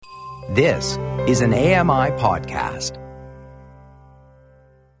This is an AMI podcast.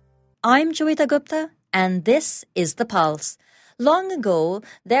 I'm Joeita Gupta, and this is The Pulse. Long ago,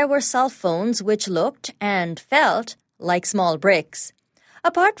 there were cell phones which looked and felt like small bricks.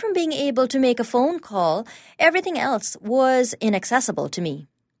 Apart from being able to make a phone call, everything else was inaccessible to me.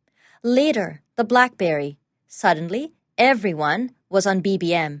 Later, the BlackBerry. Suddenly, everyone was on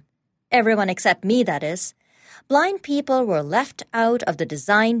BBM. Everyone except me, that is. Blind people were left out of the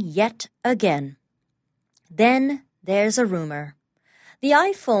design yet again. Then there's a rumor. The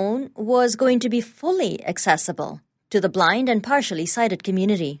iPhone was going to be fully accessible to the blind and partially sighted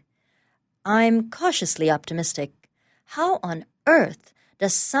community. I'm cautiously optimistic. How on earth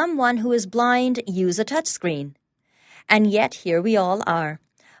does someone who is blind use a touchscreen? And yet here we all are.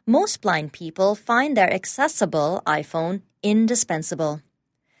 Most blind people find their accessible iPhone indispensable.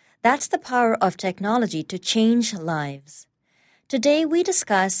 That's the power of technology to change lives. Today we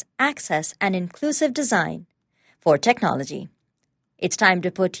discuss access and inclusive design for technology. It's time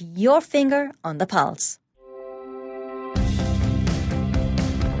to put your finger on the pulse.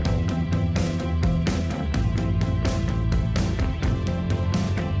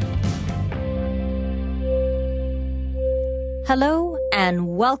 Hello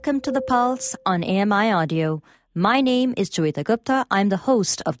and welcome to The Pulse on AMI Audio. My name is Joeita Gupta. I'm the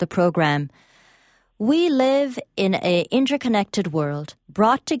host of the program. We live in an interconnected world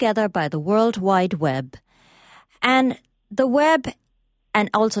brought together by the World Wide Web. And the web and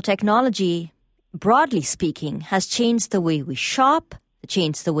also technology, broadly speaking, has changed the way we shop,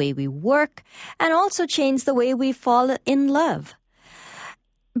 changed the way we work, and also changed the way we fall in love.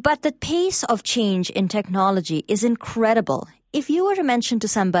 But the pace of change in technology is incredible. If you were to mention to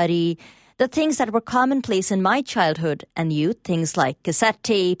somebody the things that were commonplace in my childhood and youth, things like cassette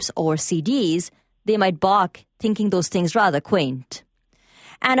tapes or CDs, they might balk, thinking those things rather quaint.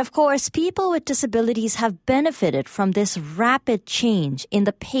 And of course, people with disabilities have benefited from this rapid change in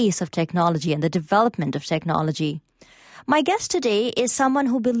the pace of technology and the development of technology. My guest today is someone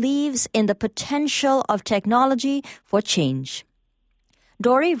who believes in the potential of technology for change.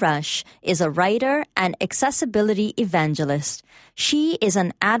 Dori Rush is a writer and accessibility evangelist. She is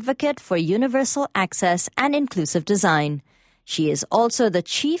an advocate for universal access and inclusive design. She is also the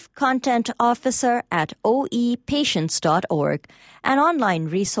Chief Content Officer at oepatients.org, an online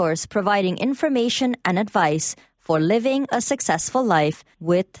resource providing information and advice for living a successful life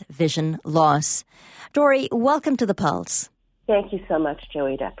with vision loss. Dori, welcome to The Pulse. Thank you so much,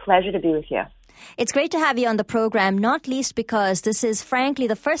 Joeita. Pleasure to be with you. It's great to have you on the program, not least because this is frankly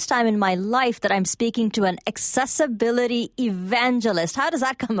the first time in my life that I'm speaking to an accessibility evangelist. How does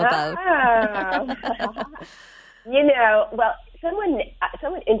that come about?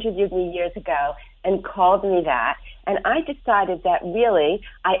 Someone interviewed me years ago and called me that, and I decided that really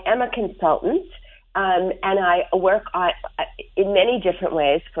I am a consultant, and I work in many different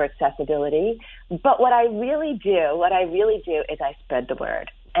ways for accessibility. But what I really do is I spread the word.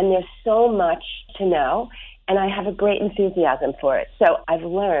 And there's so much to know, and I have a great enthusiasm for it. So I've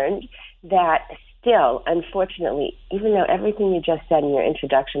learned that still, unfortunately, even though everything you just said in your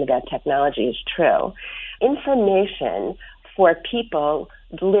introduction about technology is true, information for people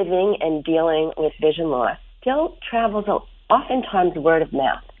living and dealing with vision loss still travels oftentimes word of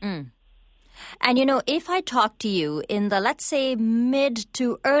mouth. Mm. And, if I talk to you in the, let's say, mid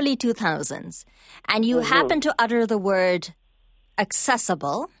to early 2000s, and you happen to utter the word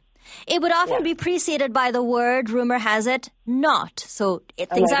accessible, it would often be preceded by the word, rumor has it, not. So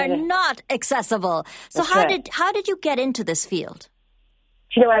things are not accessible. So how did you get into this field?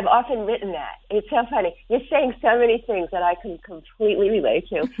 I've often written that. It's so funny. You're saying so many things that I can completely relate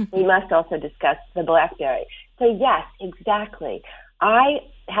to. We must also discuss the BlackBerry. So yes, exactly.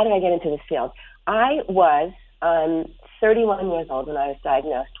 How did I get into this field? I was 31 years old when I was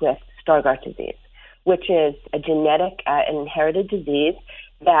diagnosed with Stargardt disease, which is a genetic and inherited disease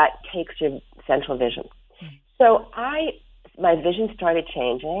that takes your central vision. So my vision started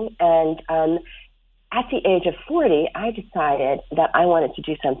changing, and at the age of 40, I decided that I wanted to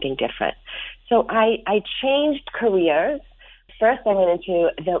do something different. So I changed careers. First, I went into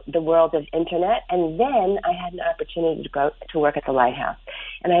the world of internet, and then I had an opportunity to go to work at the Lighthouse.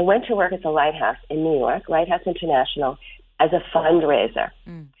 And I went to work at the Lighthouse in New York, Lighthouse International, as a fundraiser.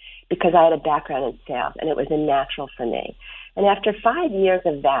 Because I had a background in sales, and it was a natural for me. And after 5 years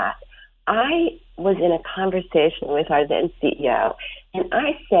of that, I was in a conversation with our then CEO, and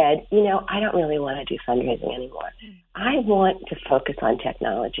I said, I don't really want to do fundraising anymore. I want to focus on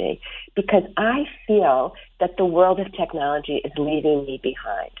technology because I feel that the world of technology is leaving me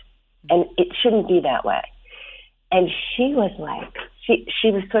behind, and it shouldn't be that way. And she was like,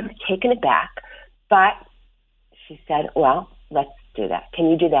 she was sort of taken aback, but she said, well, let's do that. Can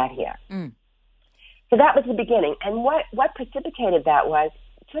you do that here? So that was the beginning. And what precipitated that was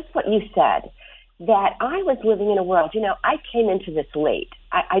just what you said, that I was living in a world, I came into this late.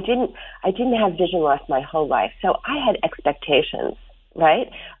 I didn't have vision loss my whole life. So I had expectations, right,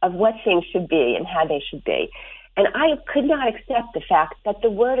 of what things should be and how they should be. And I could not accept the fact that the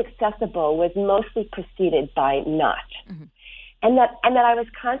word accessible was mostly preceded by not. And that I was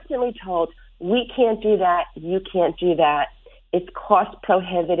constantly told, we can't do that, you can't do that, it's cost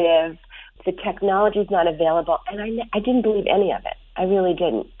prohibitive, the technology's not available. And I didn't believe any of it. I really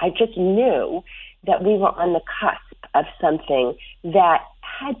didn't. I just knew that we were on the cusp of something that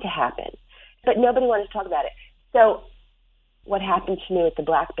had to happen. But nobody wanted to talk about it. So what happened to me with the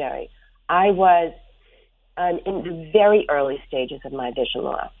BlackBerry? I was in the very early stages of my vision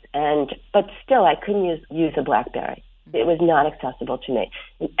loss, but still I couldn't use a BlackBerry. It was not accessible to me.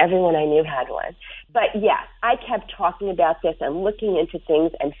 And everyone I knew had one. But yes, I kept talking about this and looking into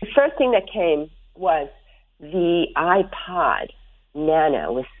things. And the first thing that came was the iPod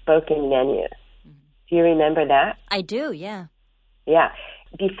Nano with spoken menus. Do you remember that? I do, yeah. Yeah.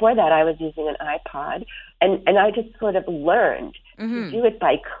 Before that, I was using an iPod, and I just sort of learned to do it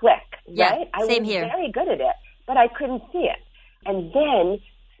by click, right? Same here. I was here. very good at it, but I couldn't see it. And then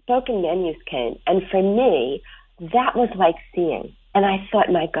spoken menus came, and for me, that was like seeing. And I thought,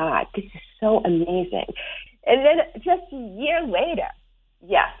 my God, this is so amazing. And then just a year later,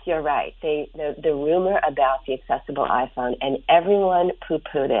 yes, you're right. The rumor about the accessible iPhone, and everyone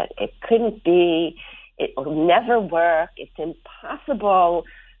poo-pooed it. It couldn't be. It will never work. It's impossible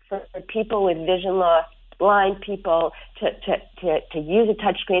for people with vision loss, blind people, to use a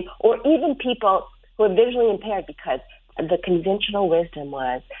touchscreen, or even people who are visually impaired, because the conventional wisdom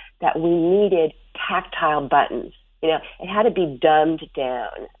was that we needed tactile buttons. It had to be dumbed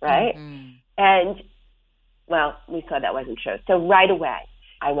down, right? And, well, we saw that wasn't true. So right away,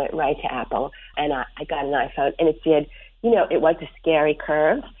 I went right to Apple, and I got an iPhone, and it did, it was a scary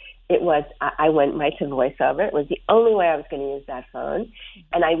curve. I went right to VoiceOver. It was the only way I was going to use that phone.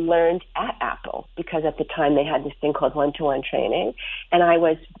 And I learned at Apple, because at the time they had this thing called one-to-one training. And I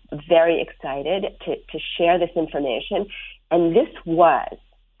was very excited to share this information. And this was,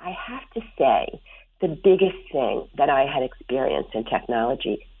 I have to say, the biggest thing that I had experienced in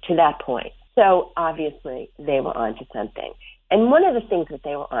technology to that point. So obviously they were onto something. And one of the things that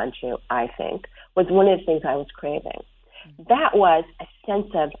they were onto, I think, was one of the things I was craving. That was a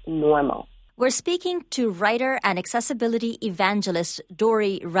sense of normal. We're speaking to writer and accessibility evangelist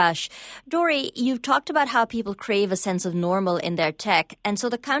Dori Rush. Dori, you've talked about how people crave a sense of normal in their tech. And so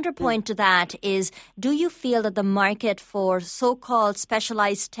the counterpoint to that is, do you feel that the market for so-called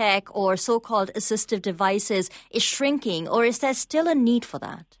specialized tech or so-called assistive devices is shrinking, or is there still a need for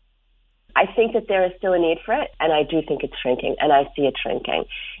that? I think that there is still a need for it, and I do think it's shrinking, and I see it shrinking.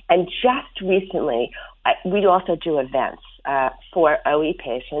 And just recently, we also do events for OE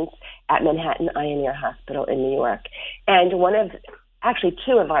patients at Manhattan Eye and Ear Hospital in New York. And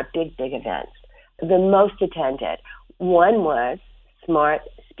two of our big events, the most attended, one was smart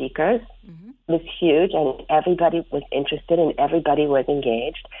speakers. It was huge, and everybody was interested and everybody was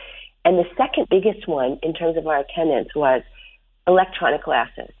engaged. And the second biggest one in terms of our attendance was electronic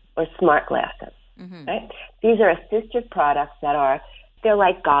glasses or smart glasses. Right? These are assistive products they're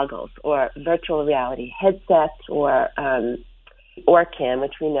like goggles or virtual reality headsets or Orcam,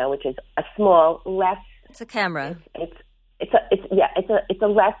 which we know, which is a small, less. It's a camera. It's a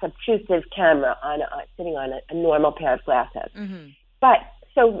less obtrusive camera sitting on a normal pair of glasses. But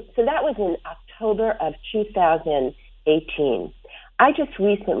so that was in October of 2018. I just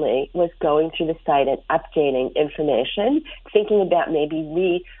recently was going through the site and updating information, thinking about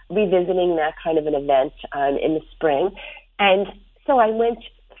maybe revisiting that kind of an event in the spring. And so I went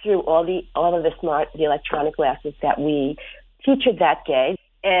through all of the electronic glasses that we featured that day,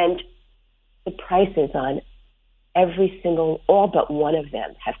 and the prices on all but one of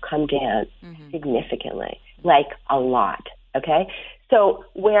them have come down significantly, like a lot. Okay, so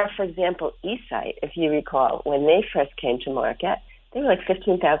where, for example, eSight, if you recall, when they first came to market, they were like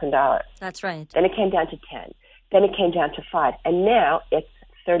 $15,000. That's right. Then it came down to $10,000. Then it came down to $5,000, and now it's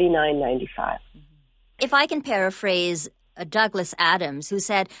 $39.95. If I can paraphrase Douglas Adams, who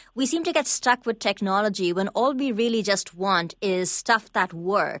said, we seem to get stuck with technology when all we really just want is stuff that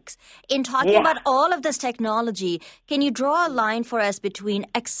works. In talking about all of this technology, can you draw a line for us between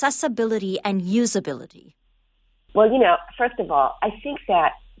accessibility and usability? Well, first of all, I think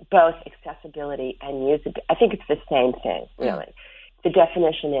that both accessibility and usability, I think it's the same thing, really. The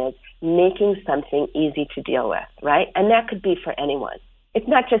definition is making something easy to deal with, right? And that could be for anyone. It's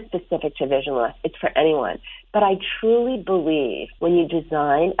not just specific to vision loss, it's for anyone. But I truly believe when you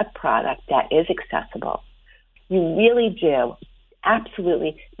design a product that is accessible, you really do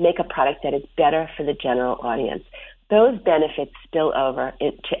absolutely make a product that is better for the general audience. Those benefits spill over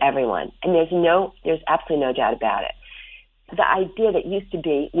to everyone, and there's absolutely no doubt about it. The idea that used to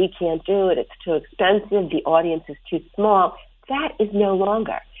be, we can't do it, it's too expensive, the audience is too small, that is no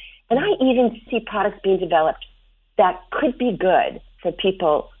longer. And I even see products being developed that could be good for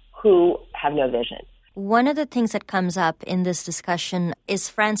people who have no vision. One of the things that comes up in this discussion is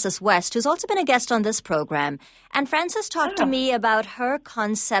Frances West, who's also been a guest on this program. And Frances talked to me about her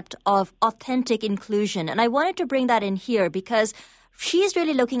concept of authentic inclusion. And I wanted to bring that in here because she's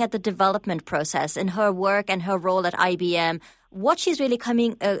really looking at the development process in her work and her role at IBM. What she's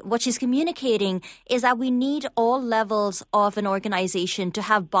communicating is that we need all levels of an organization to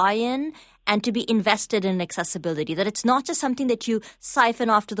have buy-in and to be invested in accessibility, that it's not just something that you siphon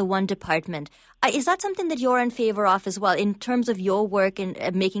off to the one department. Is that something that you're in favor of as well in terms of your work in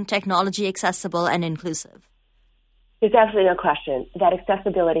making technology accessible and inclusive? There's absolutely no question that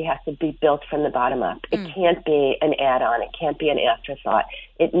accessibility has to be built from the bottom up. It can't be an add-on. It can't be an afterthought.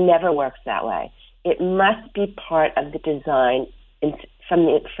 It never works that way. It must be part of the design from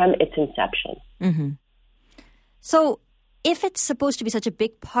its inception. Mm-hmm. So if it's supposed to be such a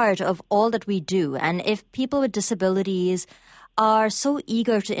big part of all that we do, and if people with disabilities are so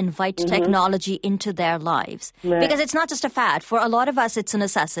eager to invite technology into their lives, because it's not just a fad. For a lot of us, it's a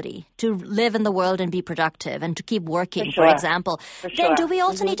necessity to live in the world and be productive and to keep working, for example. Then do we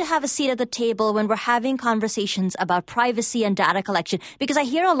also need to have a seat at the table when we're having conversations about privacy and data collection? Because I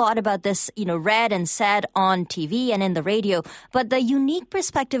hear a lot about this, read and said on TV and in the radio, but the unique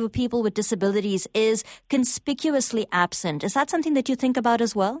perspective of people with disabilities is conspicuously absent. Is that something that you think about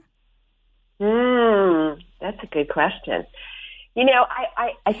as well? That's a good question.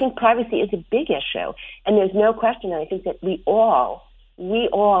 I think privacy is a big issue, and there's no question. I think that we all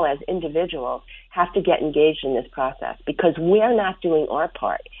as individuals have to get engaged in this process because we're not doing our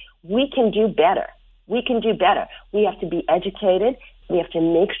part. We can do better. We have to be educated. We have to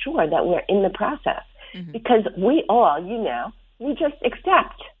make sure that we're in the process because we all, we just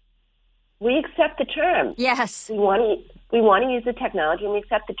accept. We accept the terms. Yes. We want to use the technology and we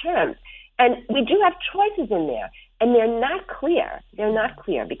accept the terms. And we do have choices in there. And they're not clear.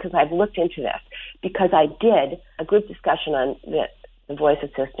 Because I've looked into this. Because I did a group discussion on the voice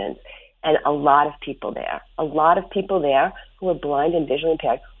assistants. And a lot of people there who are blind and visually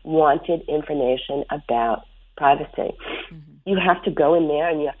impaired wanted information about privacy. You have to go in there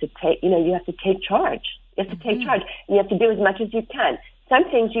and you have to take charge. You have to take charge. And you have to do as much as you can. Some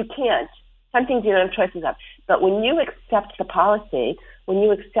things you can't. Some things you don't have choices of. But when you accept the policy, when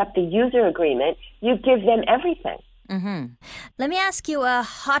you accept the user agreement, you give them everything. Let me ask you a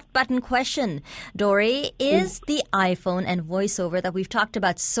hot button question, Dori. Is the iPhone and VoiceOver that we've talked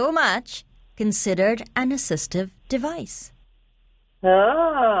about so much considered an assistive device?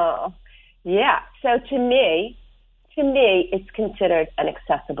 Oh, yeah. So to me, it's considered an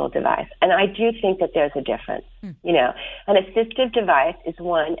accessible device. And I do think that there's a difference. An assistive device is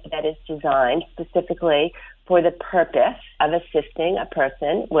one that is designed specifically for the purpose of assisting a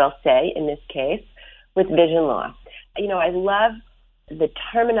person, we'll say in this case, with vision loss. I love the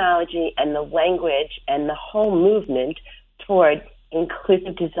terminology and the language and the whole movement toward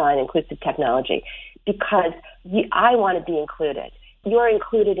inclusive design, inclusive technology, because I want to be included. You're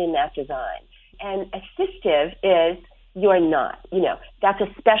included in that design. And assistive is you're not. That's a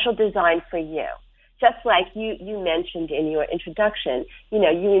special design for you. Just like you mentioned in your introduction, you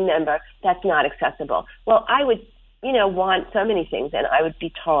remember that's not accessible. Well, I would want so many things, and I would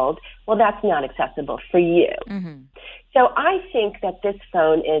be told, well, that's not accessible for you. So I think that this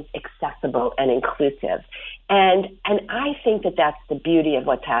phone is accessible and inclusive. And I think that that's the beauty of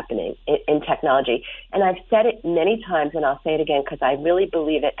what's happening in technology. And I've said it many times, and I'll say it again because I really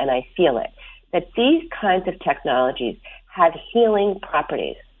believe it and I feel it, that these kinds of technologies have healing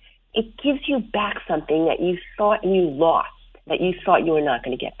properties. It gives you back something that you thought you lost, that you thought you were not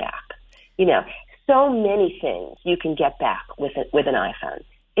going to get back. So many things you can get back with an iPhone.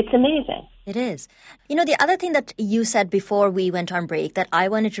 It's amazing. It is. The other thing that you said before we went on break that I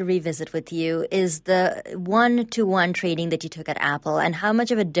wanted to revisit with you is the one-to-one training that you took at Apple and how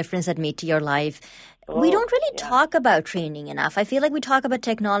much of a difference that made to your life. We don't really talk about training enough. I feel like we talk about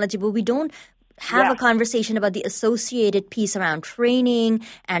technology, but we don't have a conversation about the associated piece around training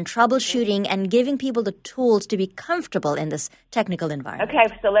and troubleshooting and giving people the tools to be comfortable in this technical environment.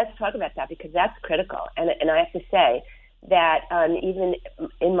 Okay, so let's talk about that because that's critical. And I have to say that even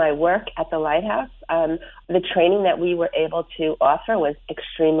in my work at the Lighthouse, the training that we were able to offer was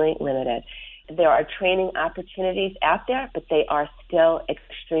extremely limited. There are training opportunities out there, but they are still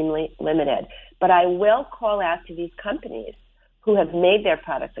extremely limited. But I will call out to these companies who have made their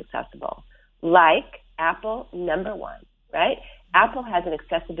products accessible, like Apple, number one, right? Apple has an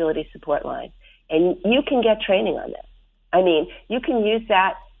accessibility support line, and you can get training on this. I mean, you can use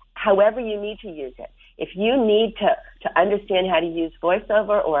that however you need to use it. If you need to understand how to use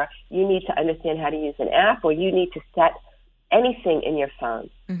VoiceOver, or you need to understand how to use an app, or you need to set anything in your phone,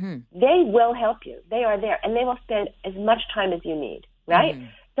 they will help you. They are there, and they will spend as much time as you need, right?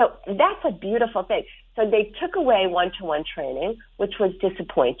 So that's a beautiful thing. So they took away one-to-one training, which was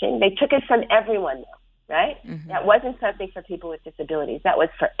disappointing. They took it from everyone, though, right? That wasn't something for people with disabilities. That was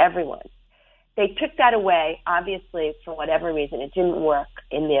for everyone. They took that away. Obviously, for whatever reason, it didn't work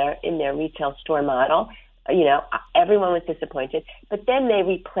in their retail store model. You know, everyone was disappointed. But then they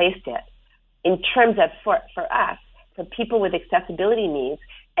replaced it in terms of, for us, for people with accessibility needs.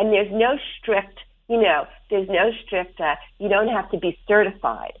 And there's no strict, you don't have to be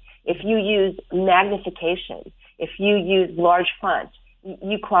certified. If you use magnification, if you use large font,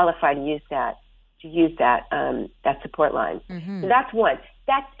 you qualify to use that support line. So that's one.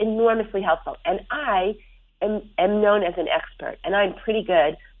 That's enormously helpful. And I am known as an expert, and I'm pretty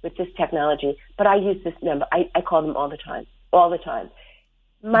good with this technology, but I use this number. I call them all the time.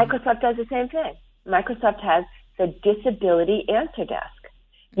 Microsoft does the same thing. Microsoft has the Disability Answer Desk.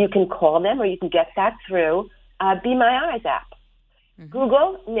 You can call them, or you can get that through Be My Eyes app.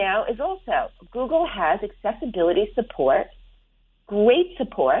 Google now is also, Google has accessibility support, great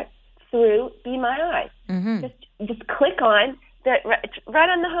support, through Be My Eyes. Just click on right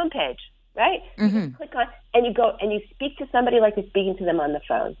on the homepage, right? You just click on, and you go and you speak to somebody like you're speaking to them on the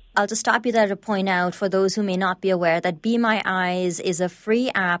phone. I'll just stop you there to point out, for those who may not be aware, that Be My Eyes is a free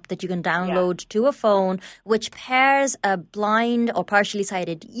app that you can download to a phone, which pairs a blind or partially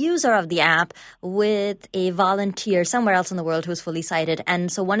sighted user of the app with a volunteer somewhere else in the world who is fully sighted. And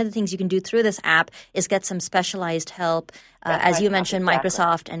so one of the things you can do through this app is get some specialized help, as you mentioned,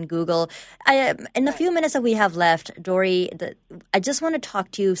 Microsoft and Google. In the few minutes that we have left, Dori, I just want to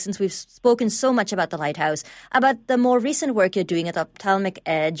talk to you, since we've spoken so much about the Lighthouse, about the more recent work you're doing at Ophthalmic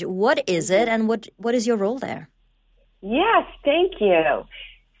Edge. What is it, and what is your role there? Yes, thank you.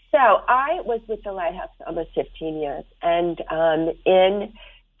 So I was with the Lighthouse for almost 15 years, and in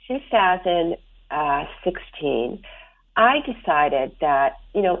 2016, I decided that,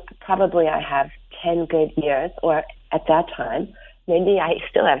 probably I have 10 good years, or at that time, maybe I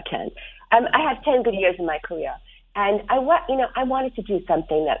still have 10. I have 10 good years in my career, and I wanted to do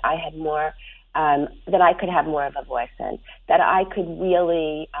something that I had more, that I could have more of a voice in, that I could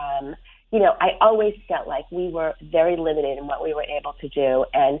really, I always felt like we were very limited in what we were able to do,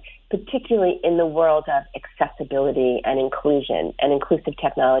 and particularly in the world of accessibility and inclusion and inclusive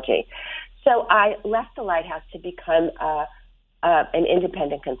technology. So I left the Lighthouse to become an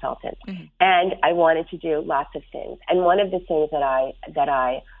independent consultant, and I wanted to do lots of things. And one of the things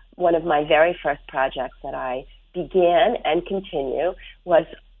one of my very first projects that I began and continue was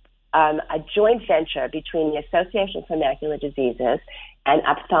a joint venture between the Association for Macular Diseases and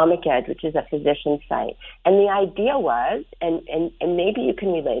Ophthalmic Edge, which is a physician site. And the idea was, and maybe you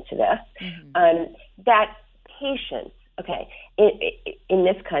can relate to this, that patients, in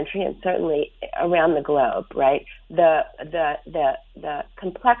this country and certainly around the globe, right, the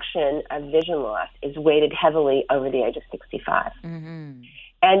complexion of vision loss is weighted heavily over the age of 65. And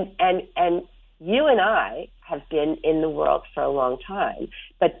you and I have been in the world for a long time,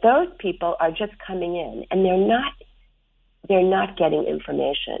 but those people are just coming in, and they're not getting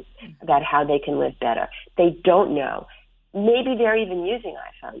information about how they can live better. They don't know. Maybe they're even using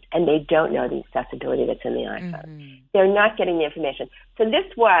iPhones, and they don't know the accessibility that's in the iPhone. They're not getting the information. So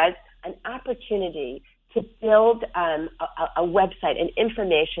this was an opportunity to build a website, an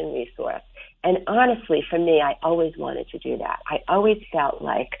information resource. And honestly, for me, I always wanted to do that. I always felt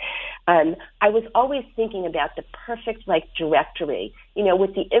like I was always thinking about the perfect, directory,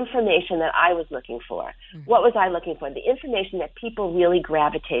 with the information that I was looking for. What was I looking for? The information that people really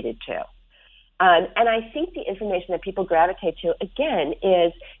gravitated to. And I think the information that people gravitate to, again,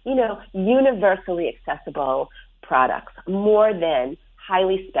 is, universally accessible products more than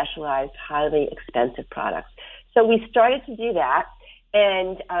highly specialized, highly expensive products. So we started to do that,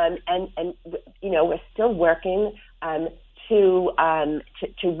 and we're still working to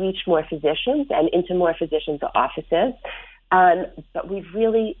reach more physicians and into more physicians' offices. But we've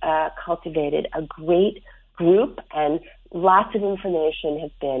really cultivated a great group, and lots of information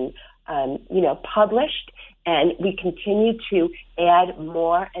has been published And we continue to add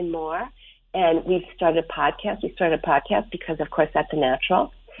more and more. And we've started a podcast. We started a podcast because, of course, that's a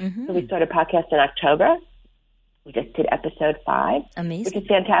natural. Mm-hmm. So we started a podcast in October. We just did episode 5. Amazing. Which is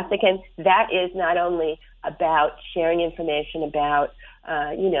fantastic. And that is not only about sharing information about,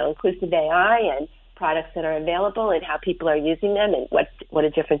 inclusive AI and products that are available and how people are using them and what a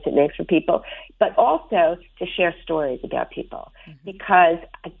difference it makes for people, but also to share stories about people. Mm-hmm. Because,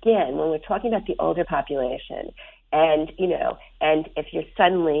 again, when we're talking about the older population and if you're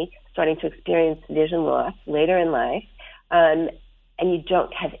suddenly starting to experience vision loss later in life, and you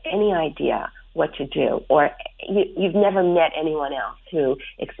don't have any idea what to do, or you've never met anyone else who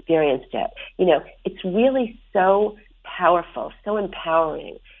experienced it, it's really so powerful, so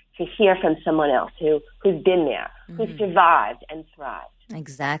empowering to hear from someone else who's been there, who's survived and thrived.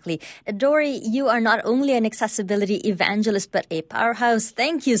 Exactly. Dori, you are not only an accessibility evangelist, but a powerhouse.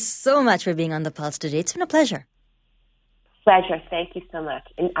 Thank you so much for being on The Pulse today. It's been a pleasure. Pleasure. Thank you so much.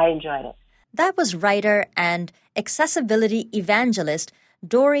 And I enjoyed it. That was writer and accessibility evangelist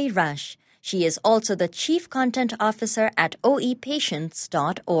Dori Rush. She is also the Chief Content Officer at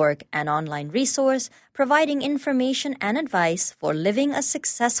oepatients.org, an online resource providing information and advice for living a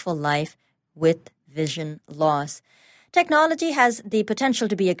successful life with vision loss. Technology has the potential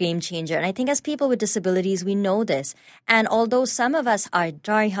to be a game changer, and I think as people with disabilities, we know this. And although some of us are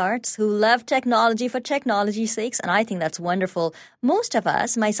diehards who love technology for technology's sakes, and I think that's wonderful, most of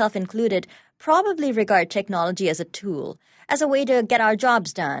us, myself included, probably regard technology as a tool, as a way to get our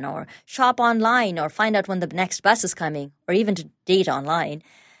jobs done, or shop online, or find out when the next bus is coming, or even to date online.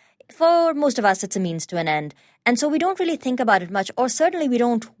 For most of us, it's a means to an end. And so we don't really think about it much, or certainly we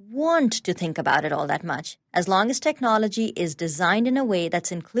don't want to think about it all that much. As long as technology is designed in a way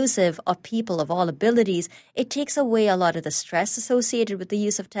that's inclusive of people of all abilities, it takes away a lot of the stress associated with the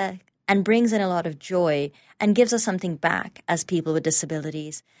use of tech and brings in a lot of joy and gives us something back as people with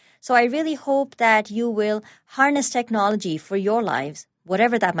disabilities. So I really hope that you will harness technology for your lives,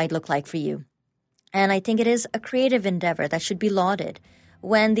 whatever that might look like for you. And I think it is a creative endeavor that should be lauded.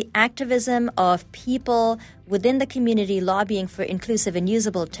 When the activism of people within the community lobbying for inclusive and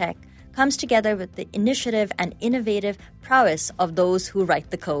usable tech comes together with the initiative and innovative prowess of those who write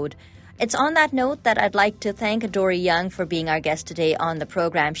the code. It's on that note that I'd like to thank Dori Young for being our guest today on the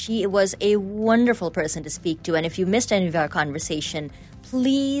program. She was a wonderful person to speak to, and if you missed any of our conversation,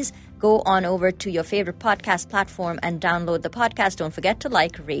 please go on over to your favorite podcast platform and download the podcast. Don't forget to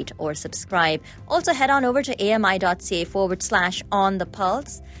like, rate, or subscribe. Also, head on over to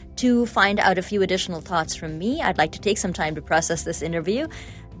ami.ca/on-the-pulse to find out a few additional thoughts from me. I'd like to take some time to process this interview,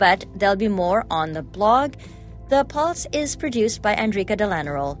 but there'll be more on the blog. The Pulse is produced by Andrika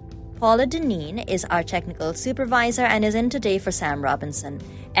Delanarol. Paula Deneen is our technical supervisor and is in today for Sam Robinson.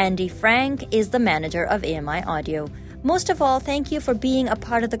 Andy Frank is the manager of AMI Audio. Most of all, thank you for being a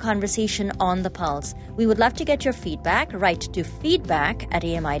part of the conversation on The Pulse. We would love to get your feedback. Write to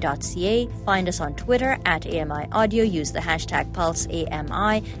feedback@ami.ca. Find us on Twitter @AMI Audio. Use the hashtag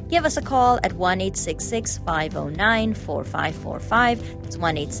PulseAMI. Give us a call at 1-866-509-4545. That's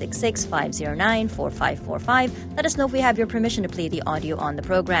 1-866-509-4545. Let us know if we have your permission to play the audio on the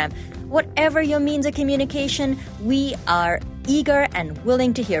program. Whatever your means of communication, we are eager and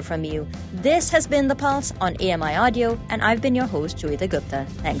willing to hear from you. This has been The Pulse on AMI Audio, and I've been your host, Joeita Gupta.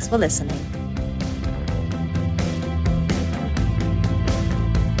 Thanks for listening.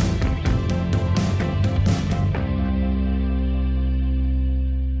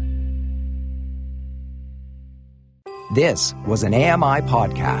 This was an AMI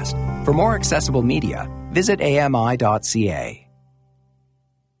podcast. For more accessible media, visit ami.ca.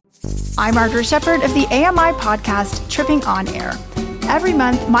 I'm Margaret Shepard of the AMI podcast, Tripping on Air. Every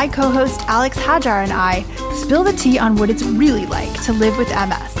month, my co-host Alex Hajar and I spill the tea on what it's really like to live with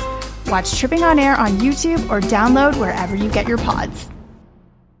MS. Watch Tripping on Air on YouTube or download wherever you get your pods.